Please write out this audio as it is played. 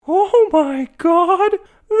Oh my God,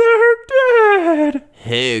 they're dead!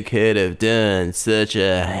 Who could have done such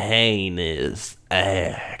a heinous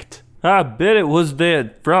act? I bet it was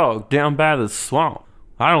that frog down by the swamp.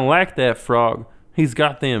 I don't like that frog. He's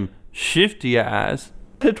got them shifty eyes.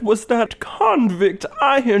 It was that convict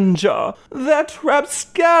Ironjaw, that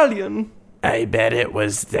rapscallion. I bet it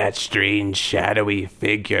was that strange shadowy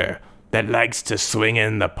figure that likes to swing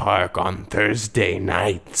in the park on Thursday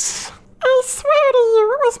nights. I swear to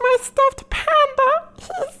you, it was my stuffed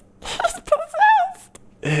panda. He's possessed.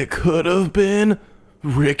 It could have been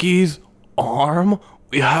Ricky's arm.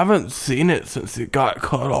 We haven't seen it since it got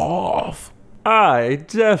cut off. I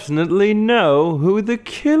definitely know who the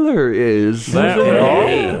killer is.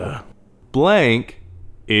 Blank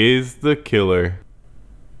is the killer.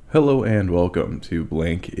 Hello and welcome to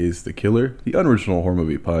Blank is the Killer, the unoriginal horror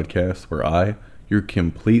movie podcast where I, your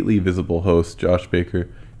completely visible host Josh Baker,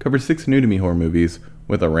 cover 6 new-to-me horror movies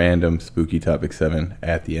with a random spooky topic 7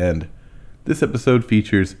 at the end. This episode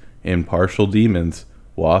features impartial demons,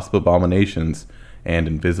 wasp abominations, and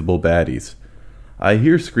invisible baddies. I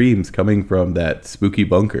hear screams coming from that spooky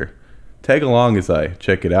bunker. Tag along as I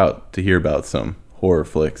check it out to hear about some horror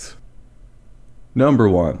flicks. Number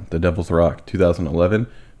 1, The Devil's Rock, 2011,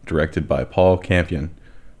 directed by Paul Campion.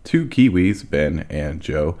 2 Kiwis, Ben and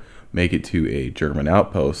Joe, make it to a German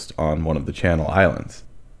outpost on one of the Channel Islands.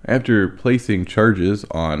 After placing charges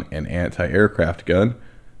on an anti-aircraft gun,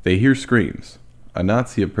 they hear screams. A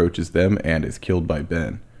Nazi approaches them and is killed by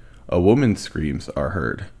Ben. A woman's screams are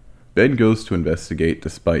heard. Ben goes to investigate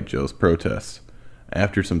despite Joe's protests.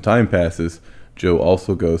 After some time passes, Joe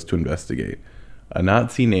also goes to investigate. A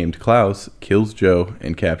Nazi named Klaus kills Joe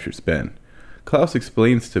and captures Ben. Klaus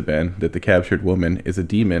explains to Ben that the captured woman is a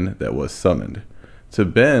demon that was summoned. To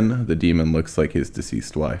Ben, the demon looks like his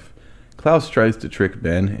deceased wife. Klaus tries to trick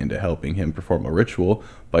Ben into helping him perform a ritual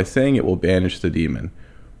by saying it will banish the demon.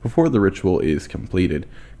 Before the ritual is completed,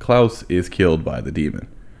 Klaus is killed by the demon.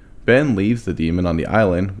 Ben leaves the demon on the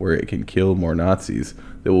island where it can kill more Nazis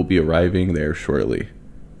that will be arriving there shortly.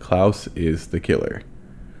 Klaus is the killer.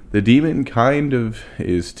 The demon kind of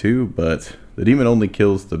is too, but the demon only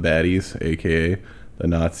kills the baddies, aka the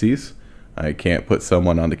Nazis. I can't put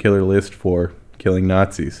someone on the killer list for killing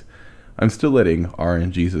Nazis. I'm still letting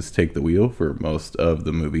RNGesus take the wheel for most of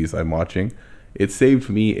the movies I'm watching. It saved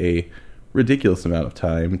me a ridiculous amount of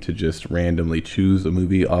time to just randomly choose a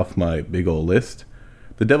movie off my big ol' list.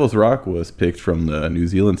 The Devil's Rock was picked from the New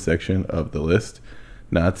Zealand section of the list.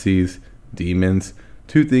 Nazis, demons,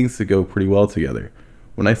 2 things that go pretty well together.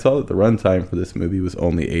 When I saw that the runtime for this movie was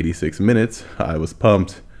only 86 minutes, I was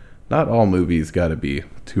pumped. Not all movies gotta be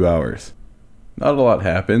 2 hours. Not a lot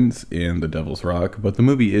happens in The Devil's Rock, but the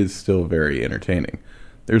movie is still very entertaining.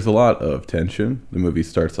 There's a lot of tension. The movie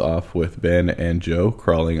starts off with Ben and Joe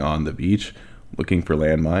crawling on the beach, looking for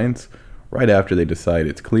landmines. Right after they decide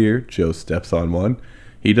it's clear, Joe steps on one.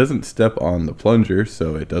 He doesn't step on the plunger,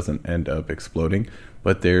 so it doesn't end up exploding,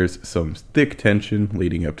 but there's some thick tension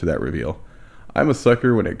leading up to that reveal. I'm a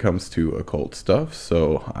sucker when it comes to occult stuff,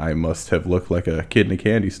 so I must have looked like a kid in a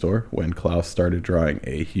candy store when Klaus started drawing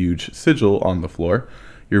a huge sigil on the floor.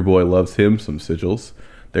 Your boy loves him some sigils.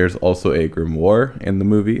 There's also a grimoire in the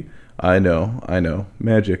movie. I know,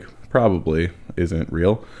 magic probably isn't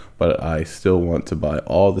real, but I still want to buy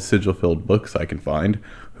all the sigil-filled books I can find.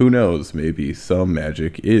 Who knows, maybe some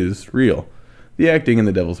magic is real. The acting in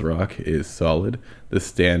The Devil's Rock is solid. The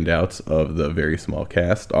standouts of the very small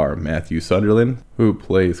cast are Matthew Sunderland, who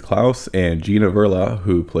plays Klaus, and Gina Verla,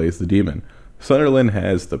 who plays the demon. Sunderland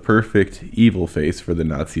has the perfect evil face for the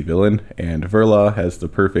Nazi villain, and Verla has the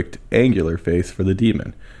perfect angular face for the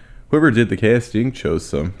demon. Whoever did the casting chose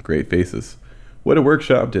some great faces. Weta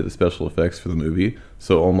Workshop did the special effects for the movie,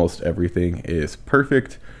 so almost everything is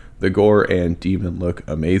perfect. The gore and demon look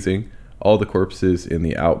amazing. All the corpses in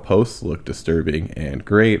the outposts look disturbing and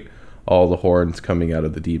great. All the horns coming out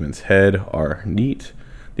of the demon's head are neat.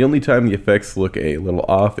 The only time the effects look a little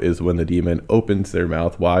off is when the demon opens their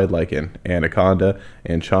mouth wide like an anaconda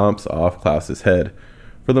and chomps off Klaus's head.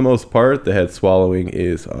 For the most part, the head swallowing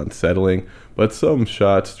is unsettling, but some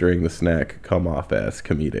shots during the snack come off as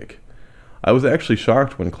comedic. I was actually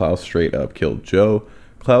shocked when Klaus straight up killed Joe.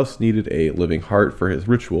 Klaus needed a living heart for his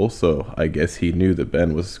ritual, so I guess he knew that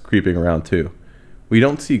Ben was creeping around too. We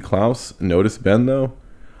don't see Klaus notice Ben though.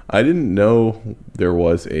 I didn't know there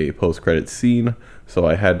was a post-credits scene, so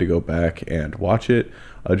I had to go back and watch it.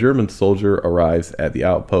 A German soldier arrives at the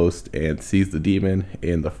outpost and sees the demon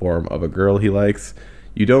in the form of a girl he likes.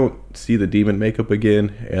 You don't see the demon makeup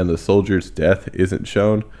again, and the soldier's death isn't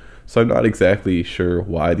shown, so I'm not exactly sure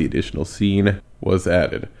why the additional scene was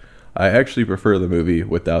added. I actually prefer the movie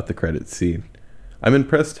without the credits scene. I'm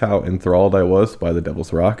impressed how enthralled I was by The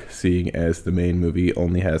Devil's Rock, seeing as the main movie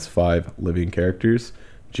only has 5 living characters: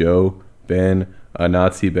 Joe, Ben, a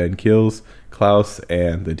Nazi Ben kills, Klaus,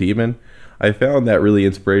 and the Demon. I found that really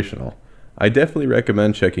inspirational. I definitely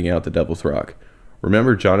recommend checking out The Devil's Rock.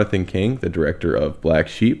 Remember Jonathan King, the director of Black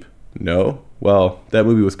Sheep? No? Well, that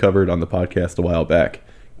movie was covered on the podcast a while back.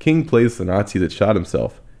 King plays the Nazi that shot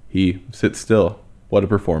himself. He sits still. What a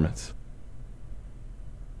performance.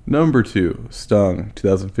 Number 2, Stung,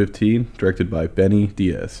 2015, directed by Benny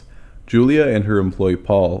Diaz. Julia and her employee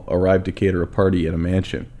Paul arrive to cater a party at a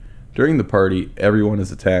mansion. During the party, everyone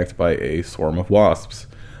is attacked by a swarm of wasps.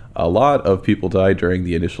 A lot of people die during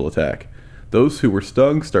the initial attack. Those who were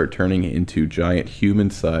stung start turning into giant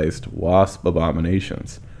human-sized wasp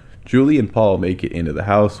abominations. Julie and Paul make it into the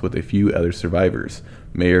house with a few other survivors: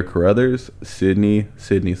 Mayor Carruthers, Sydney,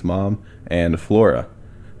 Sydney's mom, and Flora.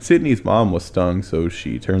 Sydney's mom was stung, so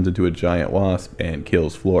she turns into a giant wasp and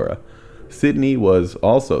kills Flora. Sydney was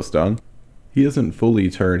also stung. He doesn't fully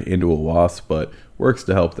turn into a wasp, but works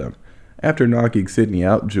to help them. After knocking Sydney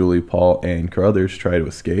out, Julie, Paul, and Carruthers try to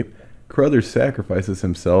escape. Carruthers sacrifices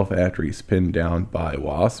himself after he's pinned down by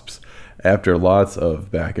wasps. After lots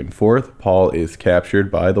of back and forth, Paul is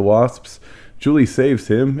captured by the wasps. Julie saves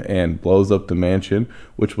him and blows up the mansion,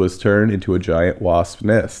 which was turned into a giant wasp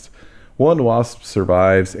nest. One wasp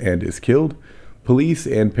survives and is killed. Police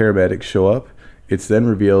and paramedics show up. It's then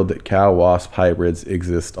revealed that cow-wasp hybrids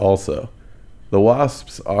exist also. The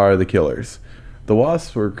wasps are the killers. The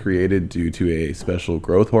wasps were created due to a special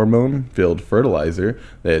growth hormone-filled fertilizer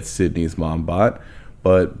that Sydney's mom bought,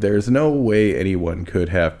 but there's no way anyone could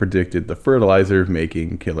have predicted the fertilizer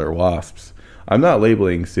making killer wasps. I'm not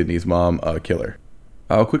labeling Sydney's mom a killer.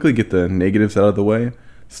 I'll quickly get the negatives out of the way.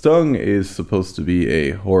 Stung is supposed to be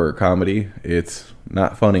a horror comedy. It's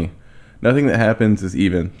not funny. Nothing that happens is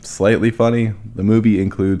even slightly funny. The movie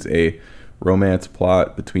includes a romance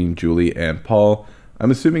plot between Julie and Paul.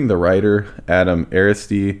 I'm assuming the writer, Adam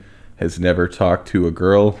Aristi, has never talked to a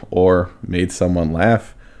girl or made someone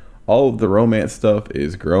laugh. All of the romance stuff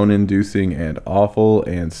is groan-inducing and awful,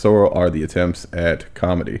 and so are the attempts at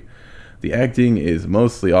comedy. The acting is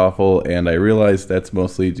mostly awful, and I realize that's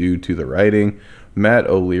mostly due to the writing. Matt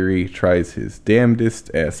O'Leary tries his damnedest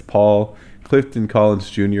as Paul. Clifton Collins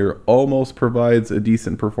Jr. almost provides a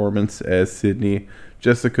decent performance as Sydney.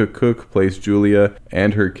 Jessica Cook plays Julia,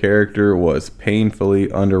 and her character was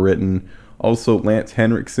painfully underwritten. Also, Lance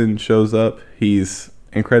Henriksen shows up. He's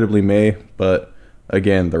incredibly meh, but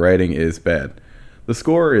again, the writing is bad. The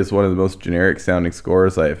score is one of the most generic sounding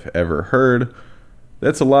scores I've ever heard.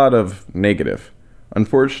 That's a lot of negative.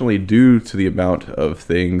 Unfortunately, due to the amount of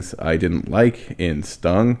things I didn't like in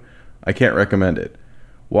Stung, I can't recommend it.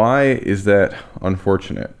 Why is that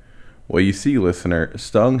unfortunate? Well, you see, listener,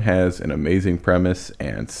 Stung has an amazing premise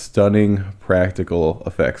and stunning practical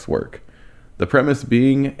effects work. The premise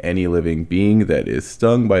being, any living being that is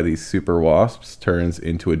stung by these super wasps turns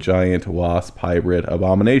into a giant wasp hybrid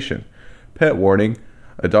abomination. Pet warning,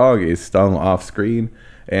 a dog is stung off screen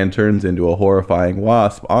and turns into a horrifying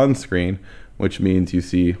wasp on screen, which means you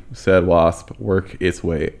see said wasp work its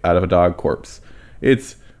way out of a dog corpse.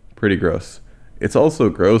 It's pretty gross. It's also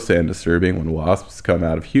gross and disturbing when wasps come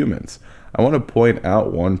out of humans. I want to point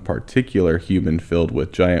out one particular human filled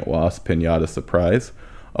with giant wasp pinata surprise.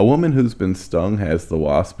 A woman who's been stung has the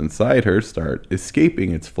wasp inside her start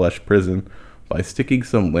escaping its flesh prison by sticking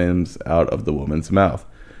some limbs out of the woman's mouth.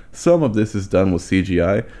 Some of this is done with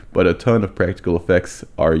CGI, but a ton of practical effects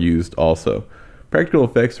are used also. Practical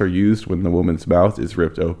effects are used when the woman's mouth is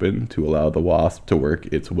ripped open to allow the wasp to work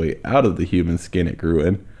its way out of the human skin it grew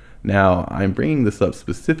in. Now, I'm bringing this up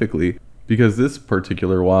specifically because this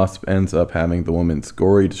particular wasp ends up having the woman's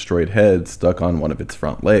gory, destroyed head stuck on one of its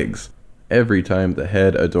front legs. Every time the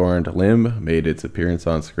head-adorned limb made its appearance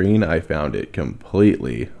on screen, I found it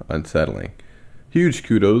completely unsettling. Huge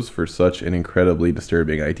kudos for such an incredibly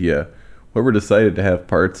disturbing idea. Whoever decided to have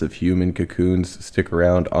parts of human cocoons stick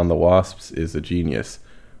around on the wasps is a genius.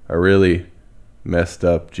 A really messed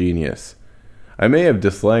up genius. I may have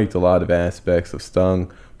disliked a lot of aspects of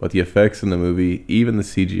Stung, but the effects in the movie, even the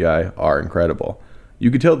CGI, are incredible. You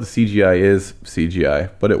can tell the CGI is CGI,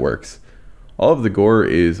 but it works. All of the gore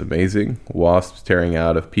is amazing. Wasps tearing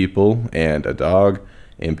out of people and a dog,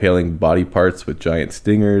 impaling body parts with giant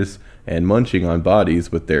stingers, and munching on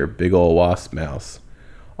bodies with their big ol' wasp mouths.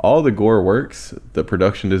 All the gore works. The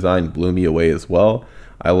production design blew me away as well.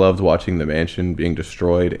 I loved watching the mansion being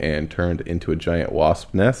destroyed and turned into a giant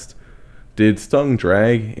wasp nest. Did Stung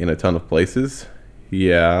drag in a ton of places?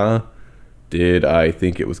 Yeah. Did I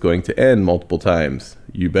think it was going to end multiple times?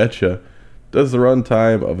 You betcha. Does the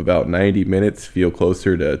runtime of about 90 minutes feel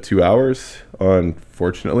closer to 2 hours?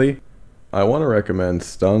 Unfortunately. I want to recommend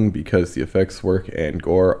Stung because the effects work and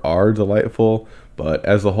gore are delightful, but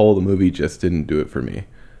as a whole the movie just didn't do it for me.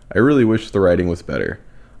 I really wish the writing was better.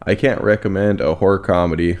 I can't recommend a horror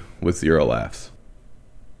comedy with 0 laughs.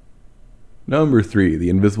 Number 3, The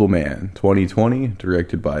Invisible Man, 2020,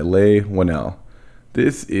 directed by Leigh Whannell.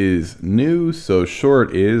 This is new, so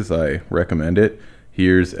short is, I recommend it.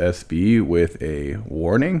 Here's SB with a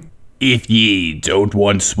warning. If ye don't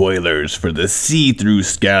want spoilers for the see-through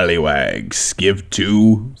scallywags, skip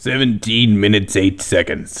to 17 minutes 8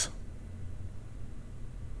 seconds.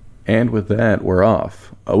 And with that, we're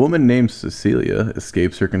off. A woman named Cecilia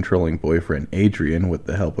escapes her controlling boyfriend Adrian with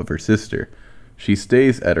the help of her sister. She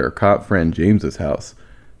stays at her cop friend James's house.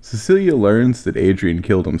 Cecilia learns that Adrian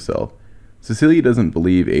killed himself. Cecilia doesn't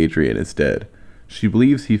believe Adrian is dead. She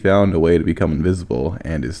believes he found a way to become invisible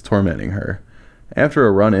and is tormenting her. After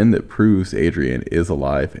a run-in that proves Adrian is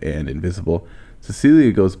alive and invisible,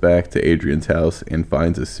 Cecilia goes back to Adrian's house and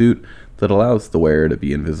finds a suit that allows the wearer to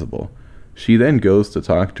be invisible. She then goes to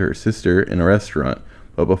talk to her sister in a restaurant,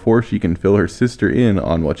 but before she can fill her sister in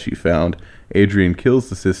on what she found, Adrian kills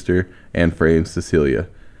the sister and frames Cecilia.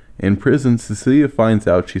 In prison, Cecilia finds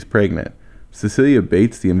out she's pregnant. Cecilia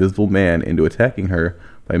baits the Invisible Man into attacking her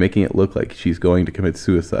by making it look like she's going to commit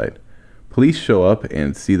suicide. Police show up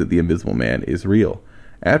and see that the Invisible Man is real.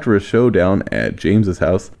 After a showdown at James's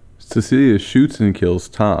house, Cecilia shoots and kills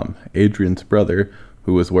Tom, Adrian's brother,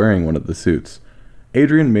 who was wearing one of the suits.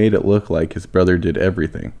 Adrian made it look like his brother did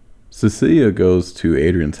everything. Cecilia goes to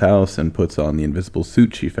Adrian's house and puts on the invisible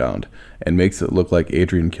suit she found, and makes it look like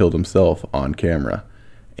Adrian killed himself on camera.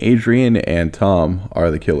 Adrian and Tom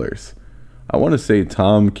are the killers. I want to say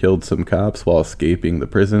Tom killed some cops while escaping the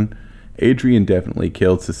prison. Adrian definitely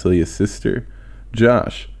killed Cecilia's sister.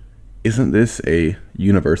 Josh, isn't this a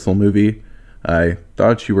Universal movie? I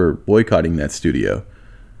thought you were boycotting that studio.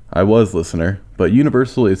 I was, listener, but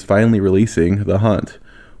Universal is finally releasing The Hunt.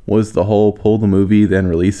 Was the whole pull the movie then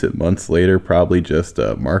release it months later probably just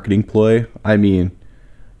a marketing ploy? I mean,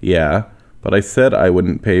 yeah, but I said I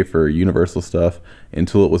wouldn't pay for Universal stuff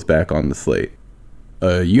until it was back on the slate.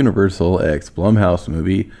 A Universal x Blumhouse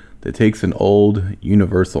movie that takes an old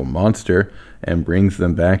Universal monster and brings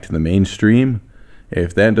them back to the mainstream?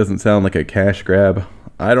 If that doesn't sound like a cash grab,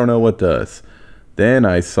 I don't know what does. Then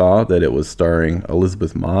I saw that it was starring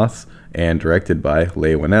Elizabeth Moss and directed by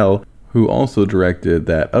Leigh Whannell, who also directed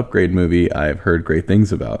that Upgrade movie I've heard great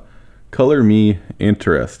things about. Color me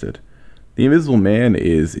interested. The Invisible Man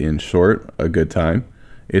is, in short, a good time.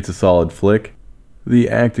 It's a solid flick. The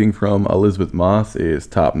acting from Elizabeth Moss is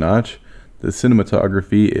top-notch. The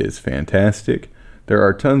cinematography is fantastic. There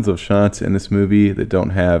are tons of shots in this movie that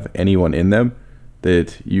don't have anyone in them,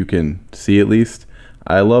 that you can see at least.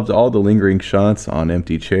 I loved all the lingering shots on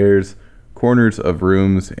empty chairs, corners of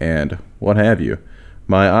rooms, and what have you.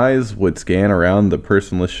 My eyes would scan around the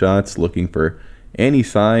personless shots looking for any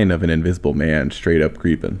sign of an invisible man straight up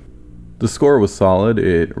creeping. The score was solid.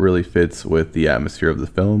 It really fits with the atmosphere of the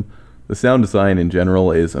film. The sound design in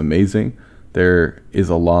general is amazing. There is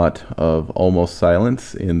a lot of almost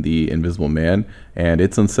silence in The Invisible Man, and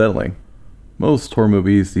it's unsettling. Most horror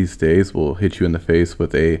movies these days will hit you in the face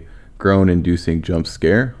with a groan-inducing jump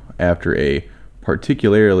scare after a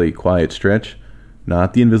particularly quiet stretch.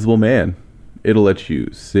 Not The Invisible Man. It'll let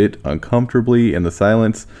you sit uncomfortably in the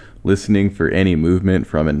silence, listening for any movement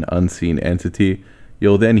from an unseen entity.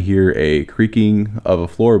 You'll then hear a creaking of a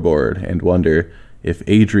floorboard and wonder if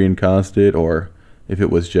Adrian caused it or if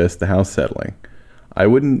it was just the house settling. I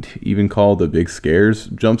wouldn't even call the big scares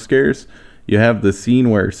jump scares. You have the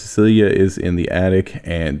scene where Cecilia is in the attic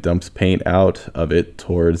and dumps paint out of it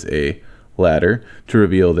towards a ladder to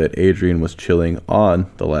reveal that Adrian was chilling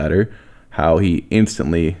on the ladder. How he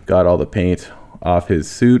instantly got all the paint off his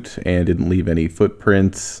suit and didn't leave any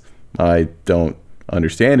footprints, I don't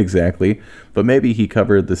understand exactly, but maybe he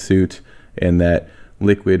covered the suit in that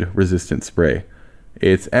liquid-resistant spray.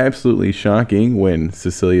 It's absolutely shocking when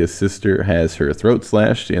Cecilia's sister has her throat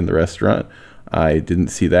slashed in the restaurant. I didn't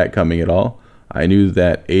see that coming at all. I knew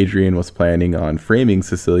that Adrian was planning on framing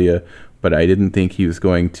Cecilia, but I didn't think he was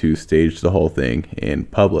going to stage the whole thing in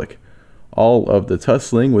public. All of the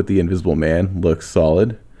tussling with the Invisible Man looks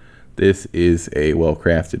solid. This is a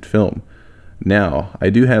well-crafted film. Now, I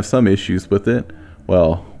do have some issues with it.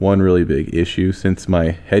 Well, one really big issue, since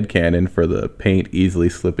my headcanon for the paint easily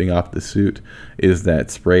slipping off the suit is that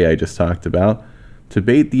spray I just talked about. To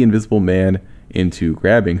bait the Invisible Man into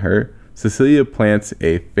grabbing her, Cecilia plants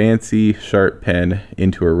a fancy sharp pen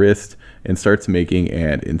into her wrist and starts making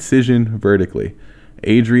an incision vertically.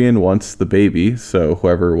 Adrian wants the baby, so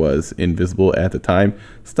whoever was invisible at the time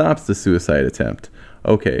stops the suicide attempt.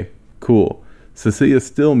 Okay, cool. Cecilia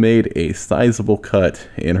still made a sizable cut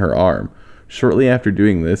in her arm. Shortly after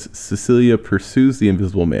doing this, Cecilia pursues the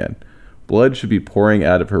invisible man. Blood should be pouring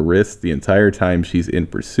out of her wrist the entire time she's in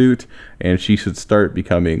pursuit, and she should start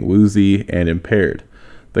becoming woozy and impaired.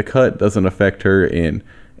 The cut doesn't affect her in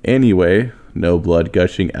any way. No blood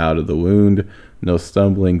gushing out of the wound, no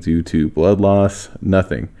stumbling due to blood loss,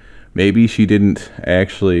 nothing. Maybe she didn't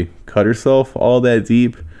actually cut herself all that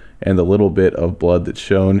deep, and the little bit of blood that's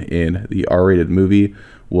shown in the R-rated movie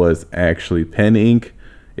was actually pen ink.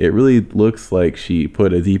 It really looks like she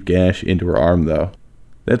put a deep gash into her arm, though.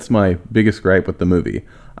 That's my biggest gripe with the movie.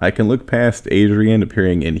 I can look past Adrian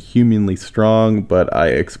appearing inhumanly strong, but I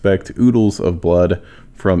expect oodles of blood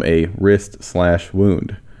from a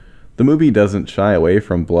wrist/wound. The movie doesn't shy away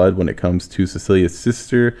from blood when it comes to Cecilia's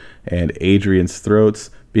sister and Adrian's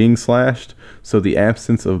throats being slashed, so the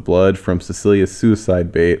absence of blood from Cecilia's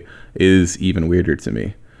suicide bait is even weirder to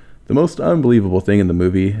me. The most unbelievable thing in the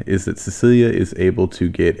movie is that Cecilia is able to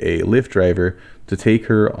get a Lyft driver to take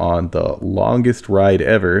her on the longest ride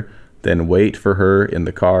ever, then wait for her in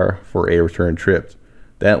the car for a return trip.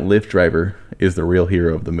 That Lyft driver is the real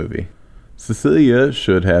hero of the movie. Cecilia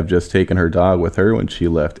should have just taken her dog with her when she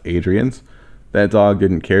left Adrian's. That dog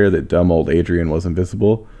didn't care that dumb old Adrian was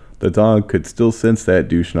invisible. The dog could still sense that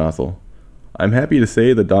douche nozzle. I'm happy to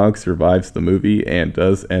say the dog survives the movie and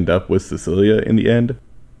does end up with Cecilia in the end.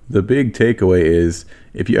 The big takeaway is,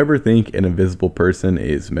 if you ever think an invisible person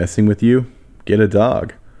is messing with you, get a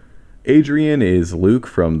dog. Adrian is Luke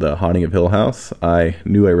from The Haunting of Hill House. I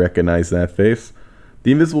knew I recognized that face.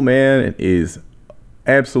 The Invisible Man is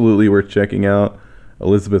absolutely worth checking out.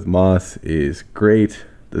 Elizabeth Moss is great.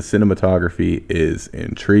 The cinematography is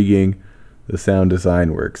intriguing. The sound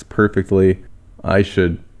design works perfectly. I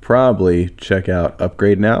should probably check out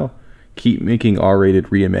Upgrade now. Keep making R-rated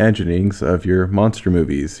reimaginings of your monster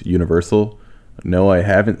movies, Universal. No, I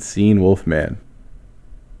haven't seen Wolfman.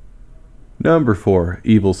 Number 4,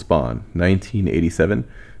 Evil Spawn, 1987,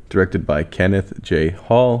 directed by Kenneth J.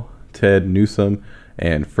 Hall, Ted Newsom,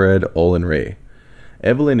 and Fred Olen Ray.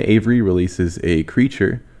 Evelyn Avery releases a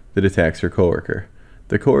creature that attacks her coworker.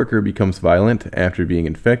 The coworker becomes violent after being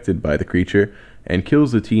infected by the creature and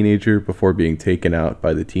kills the teenager before being taken out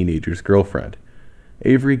by the teenager's girlfriend.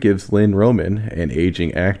 Avery gives Lynn Roman, an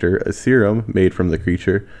aging actor, a serum made from the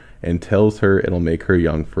creature and tells her it'll make her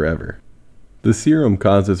young forever. The serum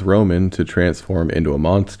causes Roman to transform into a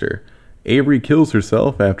monster. Avery kills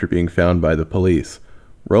herself after being found by the police.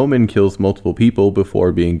 Roman kills multiple people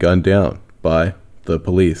before being gunned down by the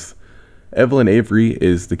police. Evelyn Avery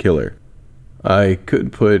is the killer. I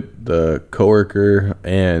could put the coworker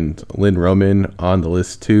and Lynn Roman on the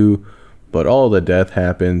list too, but all the death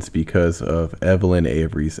happens because of Evelyn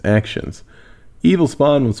Avery's actions. Evil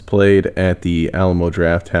Spawn was played at the Alamo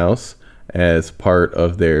Drafthouse as part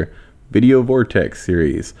of their Video Vortex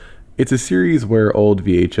series. It's a series where old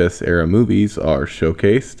VHS era movies are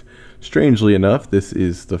showcased. Strangely enough, this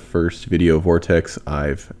is the first Video Vortex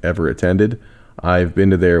I've ever attended. I've been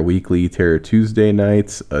to their weekly Terror Tuesday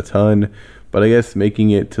nights a ton, but I guess making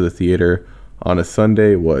it to the theater on a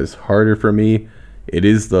Sunday was harder for me. It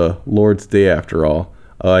is the Lord's Day after all.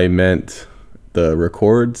 I meant the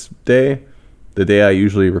records day, the day I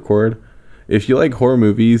usually record. If you like horror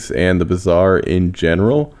movies and the bizarre in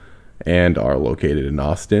general, and are located in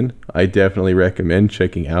Austin, I definitely recommend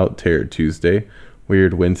checking out Terror Tuesday,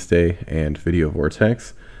 Weird Wednesday, and Video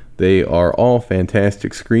Vortex. They are all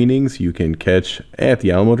fantastic screenings you can catch at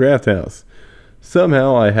the Alamo Drafthouse.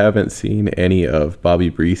 Somehow I haven't seen any of Bobby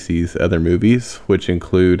Breese's other movies, which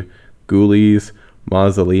include Ghoulies,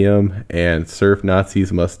 Mausoleum, and Surf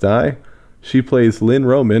Nazis Must Die. She plays Lynn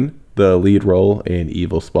Roman, the lead role in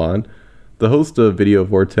Evil Spawn. The host of Video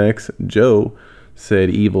Vortex, Joe, said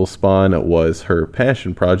Evil Spawn was her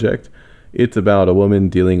passion project. It's about a woman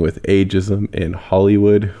dealing with ageism in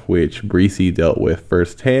Hollywood, which Breese dealt with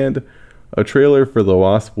firsthand. A trailer for The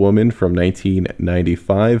Wasp Woman from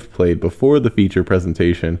 1995 played before the feature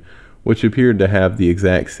presentation, which appeared to have the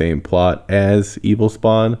exact same plot as Evil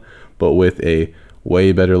Spawn, but with a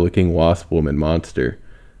way better looking Wasp Woman monster.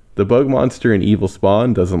 The bug monster in Evil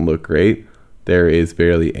Spawn doesn't look great. There is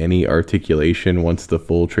barely any articulation once the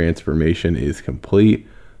full transformation is complete.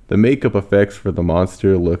 The makeup effects for the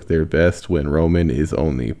monster look their best when Roman is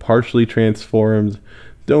only partially transformed.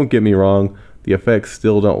 Don't get me wrong, the effects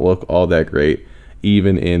still don't look all that great,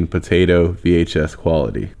 even in potato VHS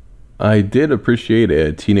quality. I did appreciate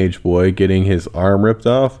a teenage boy getting his arm ripped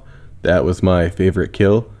off. That was my favorite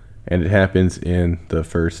kill. and it happens in the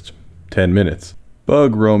first 10 minutes.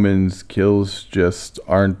 Bug Roman's kills just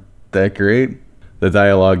aren't that great. The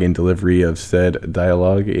dialogue and delivery of said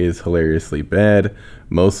dialogue is hilariously bad.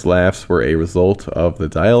 Most laughs were a result of the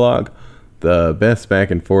dialogue. The best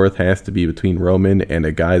back and forth has to be between Roman and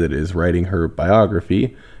a guy that is writing her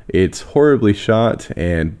biography. It's horribly shot,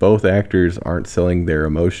 and both actors aren't selling their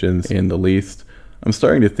emotions in the least. I'm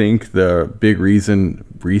starting to think the big reason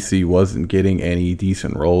Reese wasn't getting any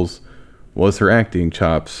decent roles was her acting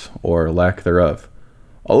chops, or lack thereof.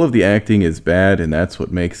 All of the acting is bad, and that's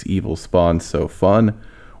what makes Evil Spawn so fun.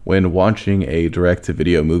 When watching a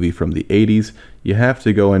direct-to-video movie from the 80s, you have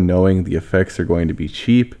to go in knowing the effects are going to be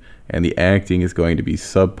cheap, and the acting is going to be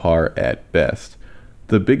subpar at best.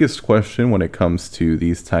 The biggest question when it comes to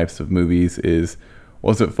these types of movies is,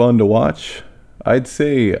 was it fun to watch? I'd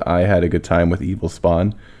say I had a good time with Evil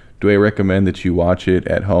Spawn. Do I recommend that you watch it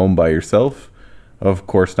at home by yourself? Of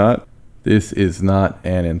course not. This is not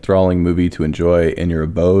an enthralling movie to enjoy in your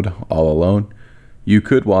abode all alone. You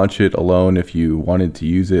could watch it alone if you wanted to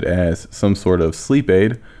use it as some sort of sleep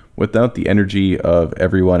aid. Without the energy of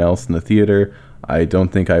everyone else in the theater, I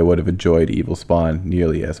don't think I would have enjoyed Evil Spawn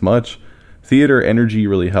nearly as much. Theater energy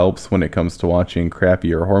really helps when it comes to watching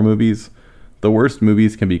crappier horror movies. The worst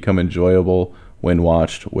movies can become enjoyable when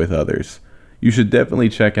watched with others. You should definitely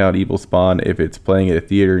check out Evil Spawn if it's playing at a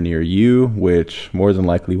theater near you, which more than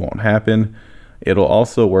likely won't happen. It'll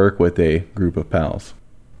also work with a group of pals.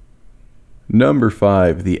 Number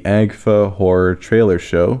 5, the AGFA Horror Trailer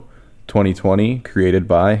Show 2020, created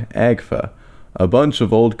by AGFA. A bunch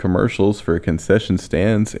of old commercials for concession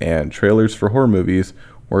stands and trailers for horror movies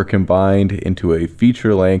were combined into a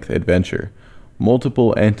feature-length adventure.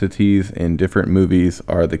 Multiple entities in different movies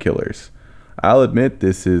are the killers. I'll admit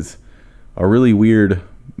this is a really weird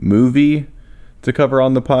movie to cover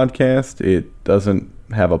on the podcast. It doesn't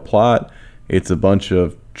have a plot. It's a bunch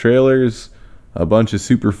of trailers, a bunch of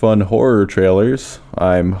super fun horror trailers.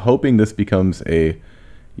 I'm hoping this becomes a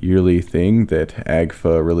yearly thing that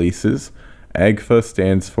AGFA releases. AGFA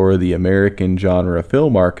stands for the American Genre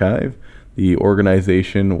Film Archive. The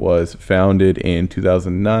organization was founded in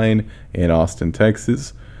 2009 in Austin,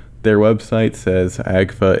 Texas. Their website says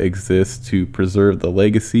AGFA exists to preserve the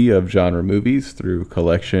legacy of genre movies through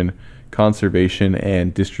collection, conservation,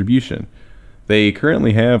 and distribution. They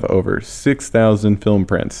currently have over 6,000 film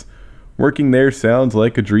prints. Working there sounds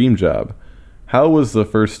like a dream job. How was the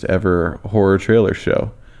first ever horror trailer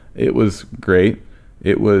show? It was great.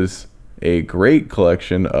 It was a great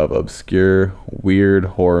collection of obscure, weird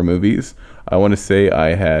horror movies. I want to say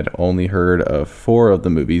I had only heard of 4 of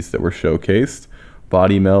the movies that were showcased: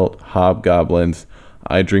 Body Melt, Hobgoblins,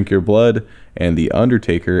 I Drink Your Blood, and The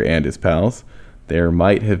Undertaker and His Pals. There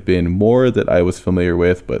might have been more that I was familiar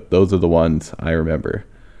with, but those are the ones I remember.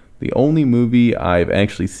 The only movie I've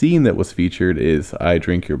actually seen that was featured is I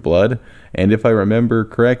Drink Your Blood, and if I remember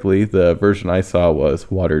correctly, the version I saw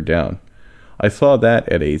was watered down. I saw that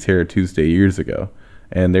at a Terror Tuesday years ago,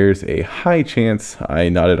 and there's a high chance I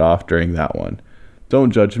nodded off during that one.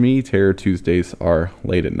 Don't judge me, Terror Tuesdays are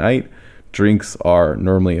late at night. Drinks are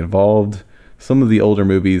normally involved. Some of the older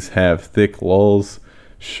movies have thick lulls.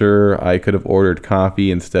 Sure, I could have ordered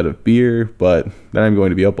coffee instead of beer, but then I'm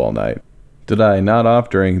going to be up all night. Did I nod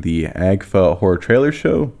off during the AGFA Horror Trailer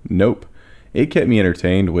Show? Nope. It kept me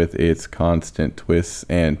entertained with its constant twists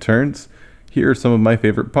and turns. Here are some of my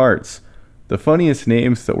favorite parts. The funniest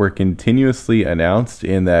names that were continuously announced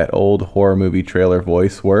in that old horror movie trailer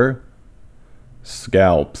voice were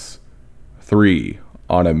Scalps, 3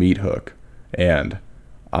 on a meat hook, and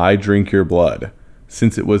I Drink Your Blood,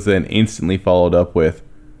 since it was then instantly followed up with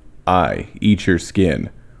I Eat Your Skin.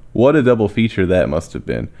 What a double feature that must have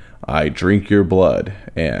been. I Drink Your Blood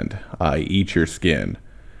and I Eat Your Skin.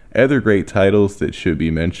 Other great titles that should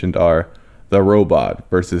be mentioned are The Robot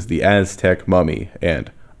versus the Aztec Mummy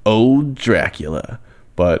and Old Dracula.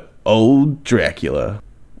 But Old Dracula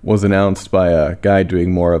was announced by a guy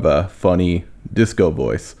doing more of a funny disco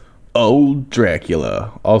voice. Old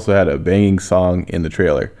Dracula also had a banging song in the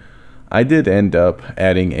trailer. I did end up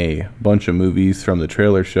adding a bunch of movies from the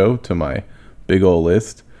trailer show to my big ol'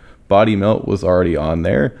 list. Body Melt was already on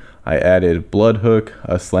there. I added Bloodhook,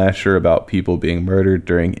 a slasher about people being murdered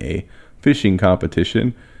during a fishing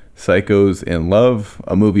competition. Psychos in Love,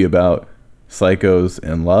 a movie about psychos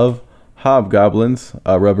in love. Hobgoblins,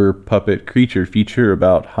 a rubber puppet creature feature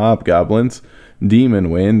about hobgoblins.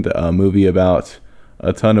 Demon Wind, a movie about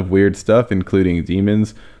a ton of weird stuff, including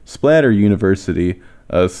demons. Splatter University,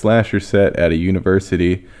 a slasher set at a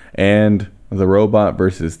university. And The Robot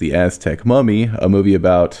versus the Aztec Mummy, a movie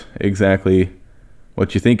about exactly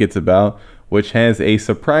what you think it's about. which has a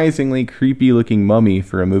surprisingly creepy looking mummy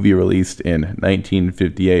for a movie released in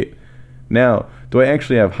 1958. Now, do I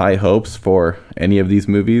actually have high hopes for any of these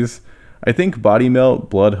movies? I think Body Melt,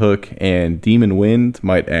 Bloodhook, and Demon Wind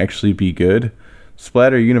might actually be good.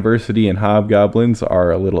 Splatter University and Hobgoblins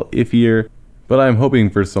are a little iffier, but I'm hoping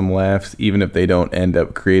for some laughs even if they don't end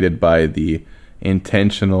up created by the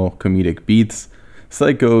intentional comedic beats.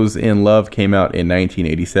 Psycho's In Love came out in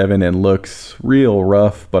 1987 and looks real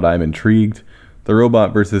rough, but I'm intrigued. The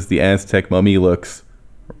Robot vs. the Aztec Mummy looks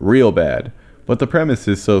real bad, but the premise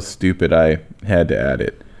is so stupid I had to add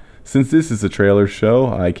it. Since this is a trailer show,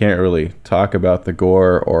 I can't really talk about the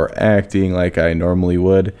gore or acting like I normally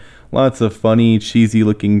would. Lots of funny, cheesy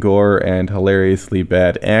looking gore and hilariously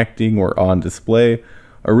bad acting were on display.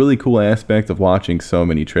 A really cool aspect of watching so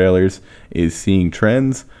many trailers is seeing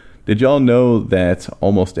trends. Did y'all know that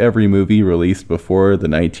almost every movie released before the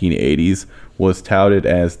 1980s was touted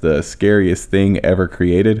as the scariest thing ever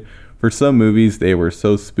created? For some movies, they were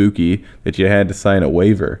so spooky that you had to sign a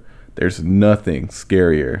waiver. There's nothing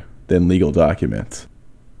scarier than legal documents.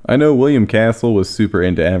 I know William Castle was super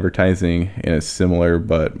into advertising in a similar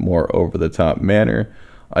but more over-the-top manner.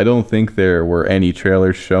 I don't think there were any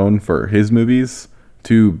trailers shown for his movies.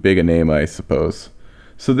 Too big a name, I suppose.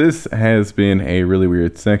 So this has been a really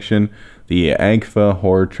weird section. The AGFA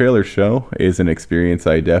Horror Trailer Show is an experience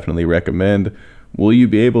I definitely recommend. Will you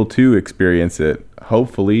be able to experience it?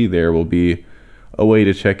 Hopefully there will be a way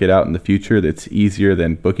to check it out in the future that's easier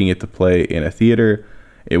than booking it to play in a theater.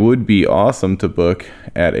 It would be awesome to book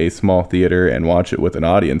at a small theater and watch it with an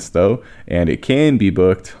audience though, and it can be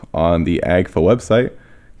booked on the AGFA website.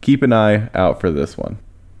 Keep an eye out for this one.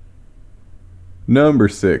 Number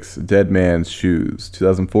 6, Dead Man's Shoes,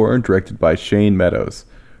 2004, directed by Shane Meadows.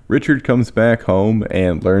 Richard comes back home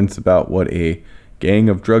and learns about what a gang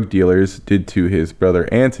of drug dealers did to his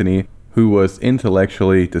brother Anthony, who was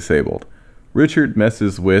intellectually disabled. Richard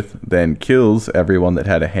messes with, then kills everyone that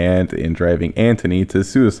had a hand in driving Anthony to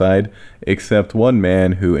suicide, except one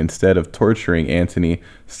man who, instead of torturing Anthony,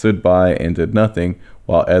 stood by and did nothing,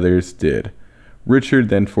 while others did. Richard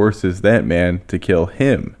then forces that man to kill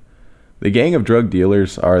him. The gang of drug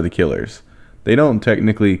dealers are the killers. They don't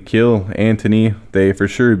technically kill Anthony, they for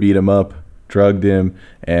sure beat him up, drugged him,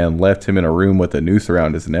 and left him in a room with a noose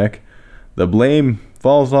around his neck. The blame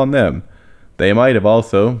falls on them. They might have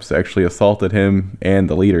also sexually assaulted him, and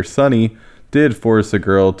the leader, Sonny, did force a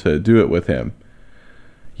girl to do it with him.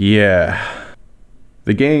 Yeah.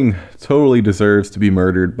 The gang totally deserves to be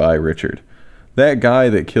murdered by Richard. That guy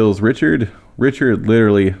that kills Richard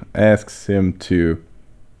literally asks him to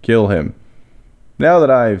kill him. Now that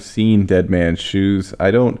I've seen Dead Man's Shoes,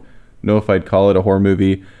 I don't know if I'd call it a horror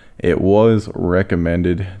movie. It was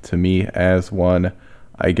recommended to me as one.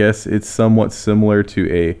 I guess it's somewhat similar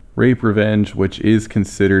to a rape revenge, which is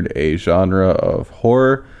considered a genre of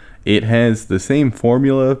horror. It has the same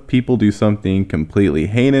formula. People do something completely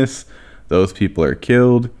heinous. Those people are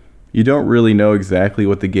killed. You don't really know exactly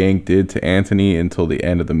what the gang did to Anthony until the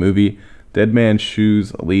end of the movie. Dead Man's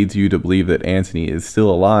Shoes leads you to believe that Anthony is still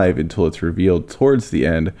alive until it's revealed towards the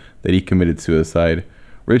end that he committed suicide.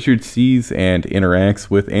 Richard sees and interacts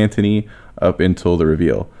with Anthony up until the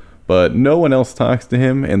reveal, but no one else talks to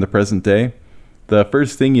him in the present day. The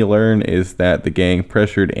first thing you learn is that the gang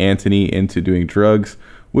pressured Anthony into doing drugs,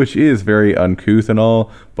 which is very uncouth and all,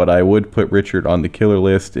 but I would put Richard on the killer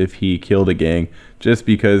list if he killed a gang just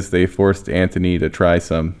because they forced Anthony to try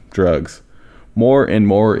some drugs. More and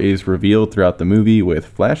more is revealed throughout the movie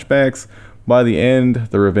with flashbacks. By the end,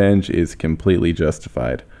 the revenge is completely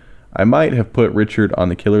justified. I might have put Richard on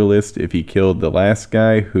the killer list if he killed the last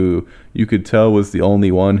guy, who you could tell was the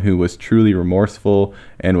only one who was truly remorseful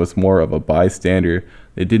and was more of a bystander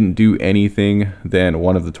that didn't do anything than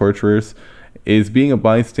one of the torturers. Is being a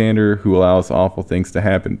bystander who allows awful things to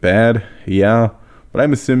happen bad? Yeah, but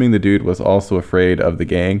I'm assuming the dude was also afraid of the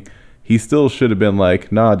gang. He still should have been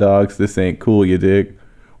like, nah dogs, this ain't cool, you dig?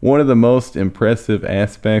 One of the most impressive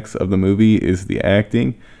aspects of the movie is the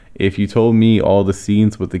acting. If you told me all the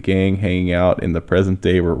scenes with the gang hanging out in the present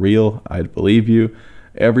day were real, I'd believe you.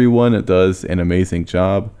 Everyone does an amazing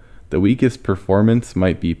job. The weakest performance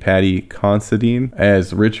might be Paddy Considine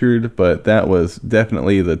as Richard, but that was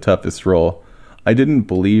definitely the toughest role. I didn't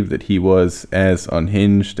believe that he was as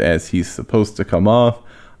unhinged as he's supposed to come off.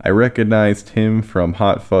 I recognized him from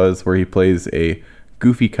Hot Fuzz, where he plays a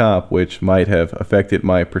goofy cop, which might have affected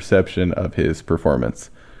my perception of his performance.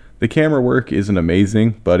 The camera work isn't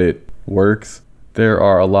amazing, but it works. There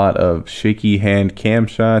are a lot of shaky hand cam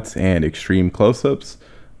shots and extreme close-ups.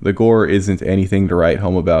 The gore isn't anything to write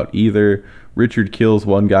home about either. Richard kills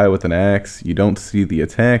one guy with an axe. You don't see the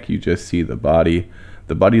attack, you just see the body.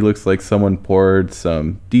 The body looks like someone poured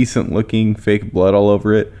some decent looking fake blood all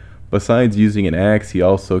over it. Besides using an axe, he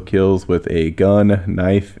also kills with a gun,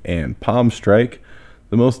 knife, and palm strike.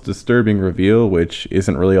 The most disturbing reveal, which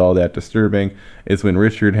isn't really all that disturbing, is when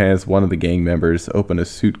Richard has one of the gang members open a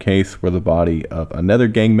suitcase where the body of another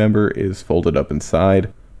gang member is folded up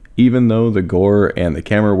inside. Even though the gore and the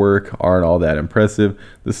camera work aren't all that impressive,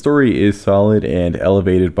 the story is solid and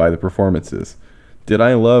elevated by the performances. Did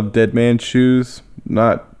I love Dead Man's Shoes?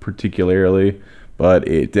 Not particularly, but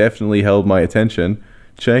it definitely held my attention.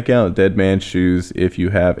 Check out Dead Man's Shoes if you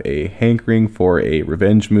have a hankering for a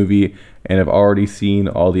revenge movie and have already seen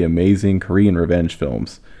all the amazing Korean revenge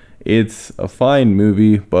films. It's a fine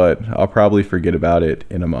movie, but I'll probably forget about it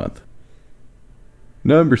in a month.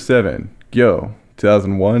 Number 7, Gyo,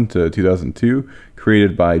 2001 to 2002,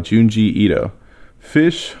 created by Junji Ito.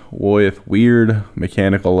 Fish with weird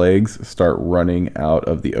mechanical legs start running out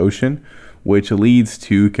of the ocean, which leads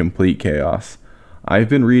to complete chaos. I've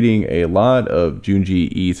been reading a lot of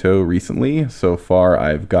Junji Ito recently. So far,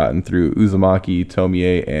 I've gotten through Uzumaki,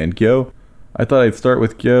 Tomie, and Gyo. I thought I'd start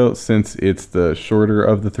with Gyo since it's the shorter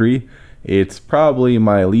of the three. It's probably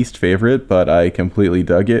my least favorite, but I completely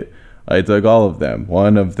dug it. I dug all of them.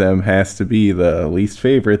 One of them has to be the least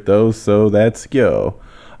favorite, though, so that's Gyo.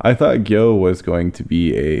 I thought Gyo was going to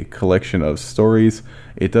be a collection of stories.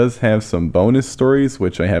 It does have some bonus stories,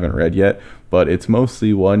 which I haven't read yet, but it's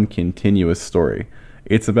mostly one continuous story.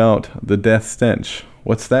 It's about the death stench.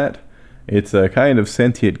 What's that? It's a kind of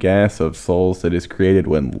sentient gas of souls that is created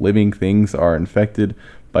when living things are infected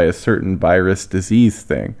by a certain virus disease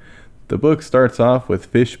thing. The book starts off with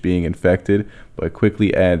fish being infected, but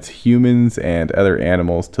quickly adds humans and other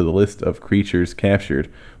animals to the list of creatures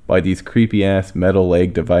captured by these creepy-ass metal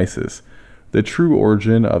leg devices. The true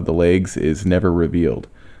origin of the legs is never revealed.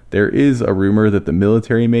 There is a rumor that the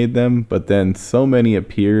military made them, but then so many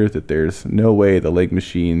appear that there's no way the leg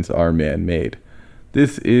machines are man-made.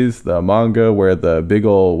 This is the manga where the big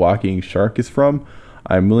ol' walking shark is from.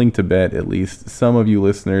 I'm willing to bet at least some of you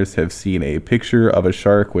listeners have seen a picture of a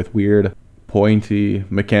shark with weird, pointy,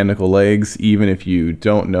 mechanical legs, even if you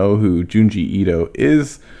don't know who Junji Ito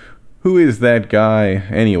is. Who is that guy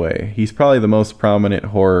anyway? He's probably the most prominent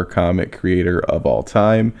horror comic creator of all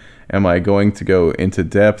time. Am I going to go into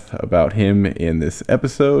depth about him in this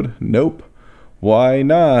episode? Nope. Why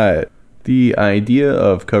not? The idea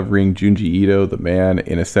of covering Junji Ito, the man,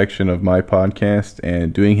 in a section of my podcast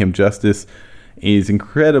and doing him justice is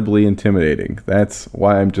incredibly intimidating. That's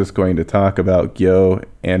why I'm just going to talk about Gyo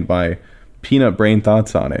and my peanut brain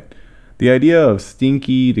thoughts on it. The idea of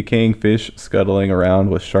stinky, decaying fish scuttling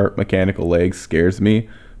around with sharp mechanical legs scares me.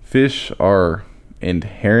 Fish are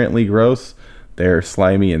inherently gross. They're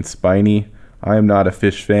slimy and spiny. I am not a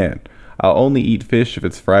fish fan. I'll only eat fish if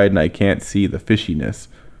it's fried and I can't see the fishiness.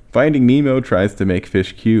 Finding Nemo tries to make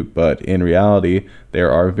fish cute, but in reality,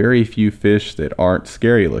 there are very few fish that aren't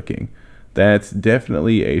scary looking. That's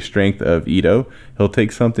definitely a strength of Ito. He'll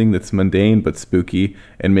take something that's mundane but spooky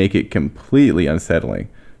and make it completely unsettling.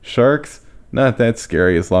 Sharks? Not that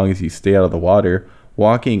scary as long as you stay out of the water.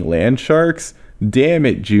 Walking land sharks? Damn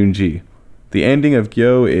it, Junji. The ending of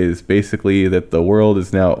Gyo is basically that the world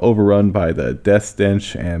is now overrun by the death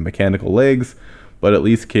stench and mechanical legs, but at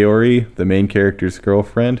least Kaori, the main character's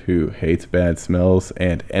girlfriend, who hates bad smells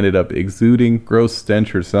and ended up exuding gross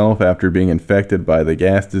stench herself after being infected by the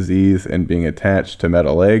gas disease and being attached to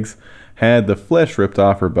metal legs, had the flesh ripped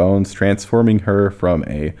off her bones, transforming her from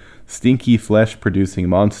a stinky flesh-producing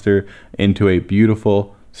monster into a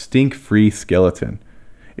beautiful, stink-free skeleton.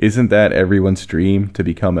 Isn't that everyone's dream, to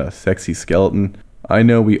become a sexy skeleton? I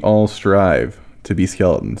know we all strive to be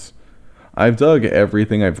skeletons. I've dug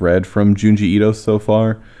everything I've read from Junji Ito so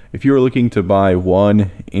far. If you are looking to buy one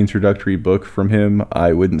introductory book from him,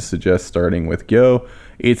 I wouldn't suggest starting with Gyo.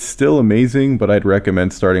 It's still amazing, but I'd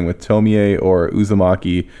recommend starting with Tomie or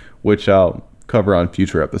Uzumaki, which I'll cover on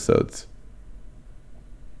future episodes.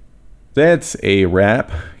 That's a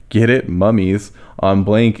wrap. Get it? Mummies. On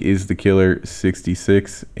Blank is the Killer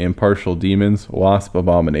 66, Impartial Demons, Wasp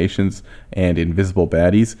Abominations, and Invisible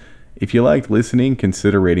Baddies. If you liked listening,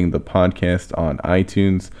 consider rating the podcast on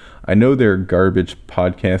iTunes. I know their garbage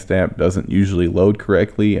podcast app doesn't usually load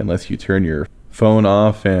correctly unless you turn your phone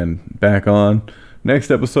off and back on.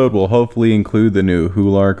 Next episode will hopefully include the new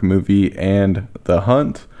Hulark movie and The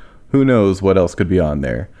Hunt. Who knows what else could be on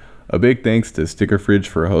there. A big thanks to Sticker Fridge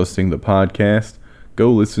for hosting the podcast. Go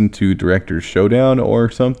listen to Director's Showdown or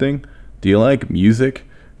something. Do you like music?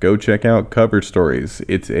 go check out Cover Stories.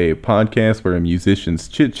 It's a podcast where musicians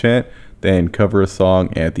chit-chat, then cover a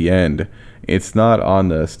song at the end. It's not on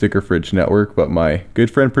the Sticker Fridge Network, but my good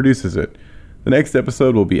friend produces it. The next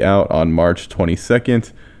episode will be out on March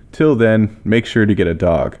 22nd. Till then, make sure to get a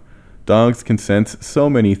dog. Dogs can sense so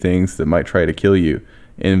many things that might try to kill you.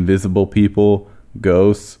 Invisible people,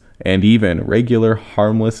 ghosts, and even regular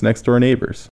harmless next-door neighbors.